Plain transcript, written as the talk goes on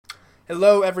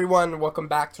Hello, everyone. Welcome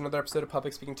back to another episode of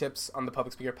Public Speaking Tips on the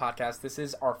Public Speaker Podcast. This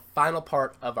is our final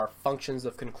part of our Functions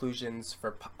of Conclusions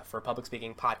for Public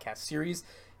Speaking Podcast series.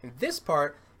 And this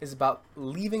part is about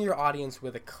leaving your audience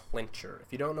with a clincher.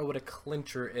 If you don't know what a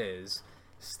clincher is,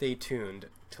 stay tuned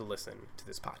to listen to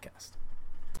this podcast.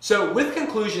 So with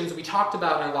conclusions, we talked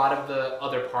about in a lot of the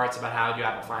other parts about how you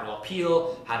have a final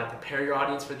appeal, how to prepare your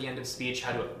audience for the end of speech,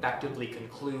 how to effectively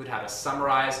conclude, how to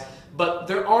summarize. But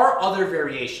there are other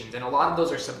variations, and a lot of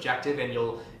those are subjective, and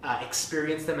you'll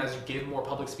experience them as you give more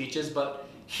public speeches. But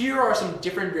here are some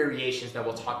different variations that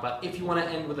we'll talk about if you want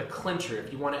to end with a clincher,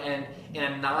 if you want to end in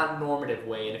a non-normative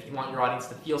way, and if you want your audience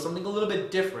to feel something a little bit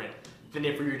different than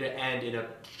if you were to end in a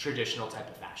traditional type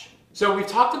of fashion. So we've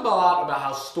talked a lot about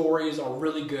how stories are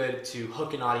really good to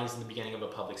hook an audience in the beginning of a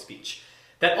public speech.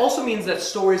 That also means that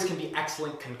stories can be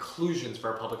excellent conclusions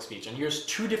for a public speech. And here's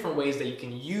two different ways that you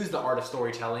can use the art of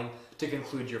storytelling to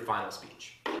conclude your final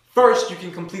speech. First, you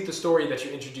can complete the story that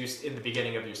you introduced in the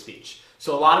beginning of your speech.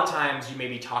 So a lot of times you may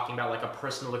be talking about like a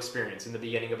personal experience in the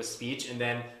beginning of a speech, and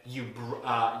then you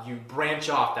branch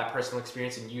off that personal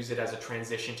experience and use it as a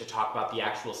transition to talk about the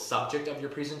actual subject of your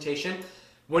presentation.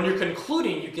 When you're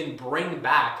concluding, you can bring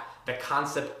back the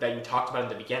concept that you talked about in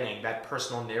the beginning, that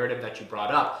personal narrative that you brought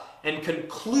up, and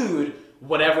conclude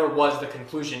whatever was the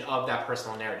conclusion of that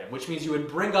personal narrative, which means you would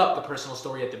bring up the personal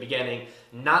story at the beginning,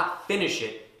 not finish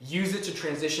it, use it to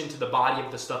transition to the body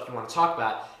of the stuff you want to talk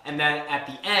about, and then at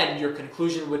the end, your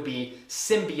conclusion would be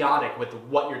symbiotic with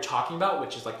what you're talking about,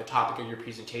 which is like the topic of your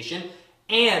presentation,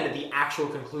 and the actual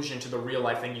conclusion to the real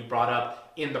life thing you brought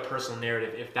up in the personal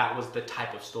narrative, if that was the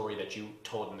type of story that you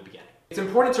told in the beginning. It's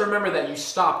important to remember that you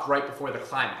stopped right before the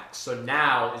climax, so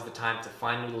now is the time to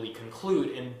finally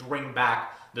conclude and bring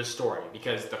back the story,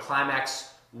 because the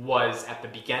climax was at the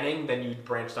beginning, then you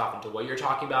branched off into what you're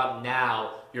talking about,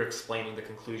 now you're explaining the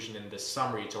conclusion in this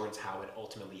summary towards how it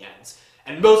ultimately ends.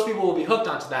 And most people will be hooked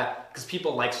onto that because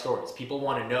people like stories. People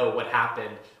want to know what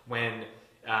happened when,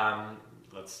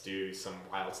 let's do some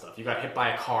wild stuff. You got hit by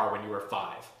a car when you were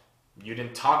 5. You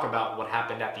didn't talk about what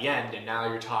happened at the end, and now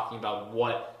you're talking about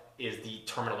what is the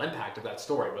terminal impact of that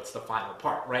story. What's the final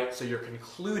part, right? So you're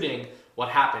concluding what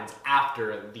happens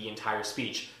after the entire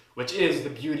speech, which is the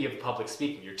beauty of public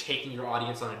speaking. You're taking your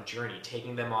audience on a journey,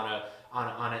 taking them on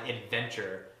an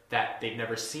adventure that they've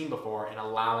never seen before, and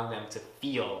allowing them to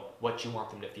feel what you want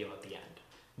them to feel at the end.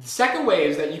 The second way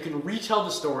is that you can retell the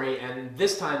story, and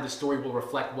this time the story will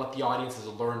reflect what the audience has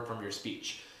learned from your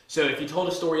speech. So if you told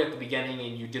a story at the beginning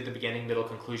and you did the beginning, middle,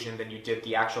 conclusion, then you did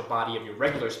the actual body of your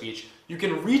regular speech, you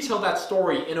can retell that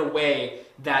story in a way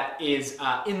that is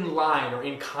in line or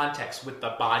in context with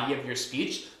the body of your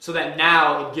speech, so that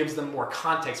now it gives them more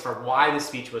context for why the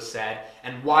speech was said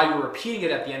and why you're repeating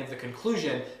it at the end of the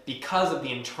conclusion, because of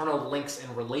the internal links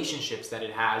and relationships that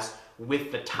it has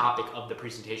with the topic of the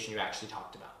presentation you actually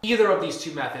talked about. Either of these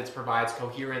two methods provides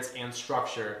coherence and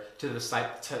structure to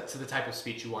the type of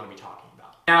speech you want to be talking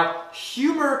about. Now,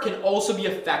 humor can also be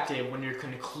effective when you're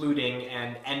concluding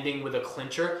and ending with a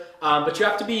clincher, but you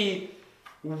have to be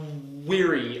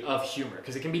weary of humor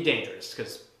because it can be dangerous,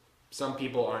 because some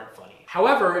people aren't funny.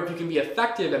 However, if you can be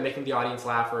effective at making the audience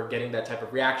laugh or getting that type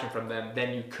of reaction from them,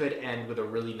 then you could end with a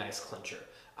really nice clincher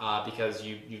because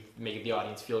you've made the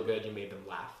audience feel good, you made them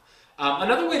laugh.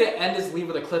 Another way to end is leave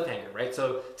with a cliffhanger, right?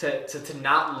 So to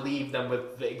not leave them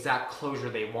with the exact closure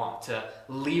they want, to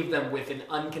leave them with an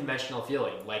unconventional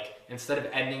feeling. Like instead of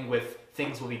ending with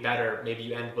things will be better, maybe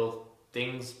you end with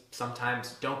things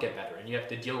sometimes don't get better and you have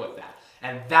to deal with that.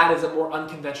 And that is a more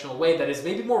unconventional way that is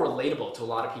maybe more relatable to a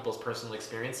lot of people's personal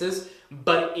experiences,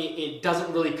 but it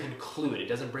doesn't really conclude. It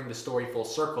doesn't bring the story full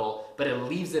circle, but it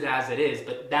leaves it as it is.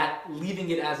 But that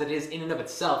leaving it as it is in and of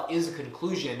itself is a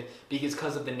conclusion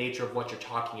because of the nature of what you're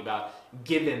talking about,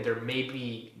 given there may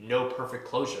be no perfect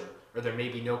closure or there may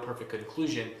be no perfect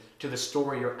conclusion to the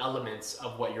story or elements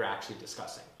of what you're actually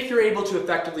discussing. If you're able to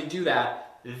effectively do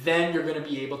that, then you're going to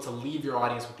be able to leave your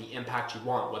audience with the impact you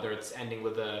want, whether it's ending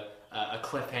with a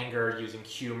cliffhanger using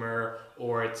humor,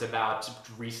 or it's about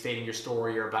restating your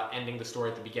story, or about ending the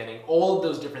story at the beginning. All of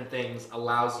those different things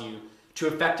allows you to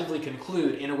effectively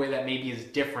conclude in a way that maybe is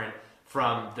different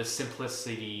from the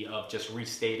simplicity of just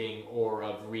restating or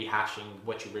of rehashing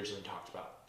what you originally talked about.